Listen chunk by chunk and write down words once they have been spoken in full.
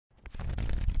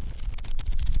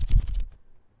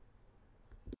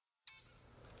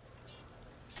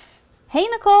Hey,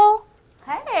 Nicole.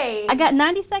 Hey. I got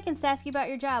 90 seconds to ask you about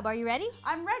your job. Are you ready?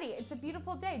 I'm ready. It's a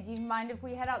beautiful day. Do you mind if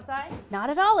we head outside? Not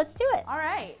at all. Let's do it. All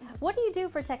right. What do you do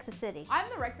for Texas City? I'm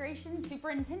the Recreation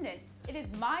Superintendent. It is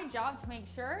my job to make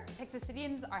sure Texas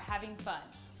Cityans are having fun.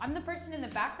 I'm the person in the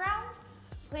background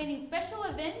planning special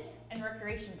events and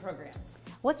recreation programs.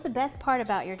 What's the best part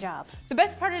about your job? The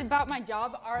best part about my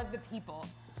job are the people.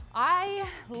 I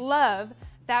love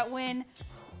that when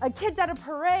a kid's at a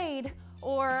parade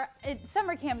or at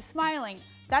summer camp smiling,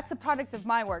 that's the product of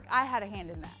my work. I had a hand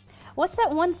in that. What's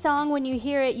that one song when you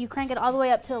hear it, you crank it all the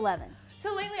way up to 11?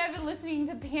 So lately I've been listening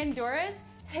to Pandora's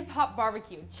Hip Hop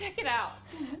Barbecue. Check it out.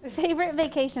 Favorite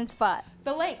vacation spot?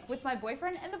 The lake with my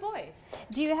boyfriend and the boys.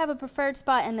 Do you have a preferred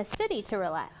spot in the city to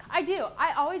relax? I do.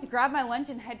 I always grab my lunch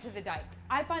and head to the dike.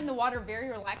 I find the water very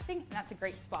relaxing, and that's a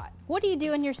great spot. What do you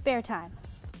do in your spare time?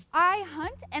 I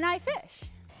hunt and I fish.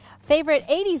 Favorite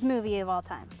 80s movie of all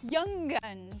time? Young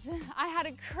Guns. I had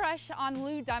a crush on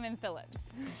Lou Diamond Phillips.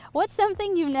 What's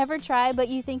something you've never tried but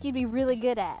you think you'd be really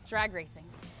good at? Drag racing.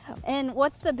 And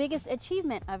what's the biggest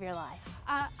achievement of your life?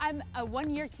 I'm a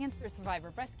one-year cancer survivor,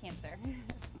 breast cancer.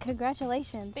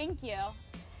 Congratulations. Thank you.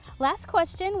 Last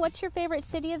question, what's your favorite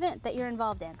city event that you're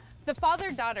involved in? The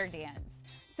father-daughter dance.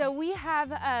 So we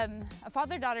have a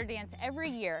father-daughter dance every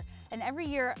year, and every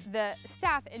year the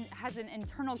staff has an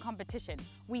internal competition.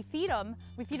 We feed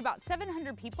about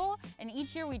 700 people, and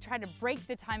each year we try to break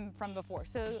the time from before.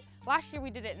 So last year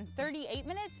we did it in 38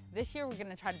 minutes. This year we're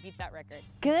gonna try to beat that record.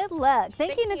 Good luck.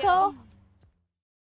 Thank you, Nicole.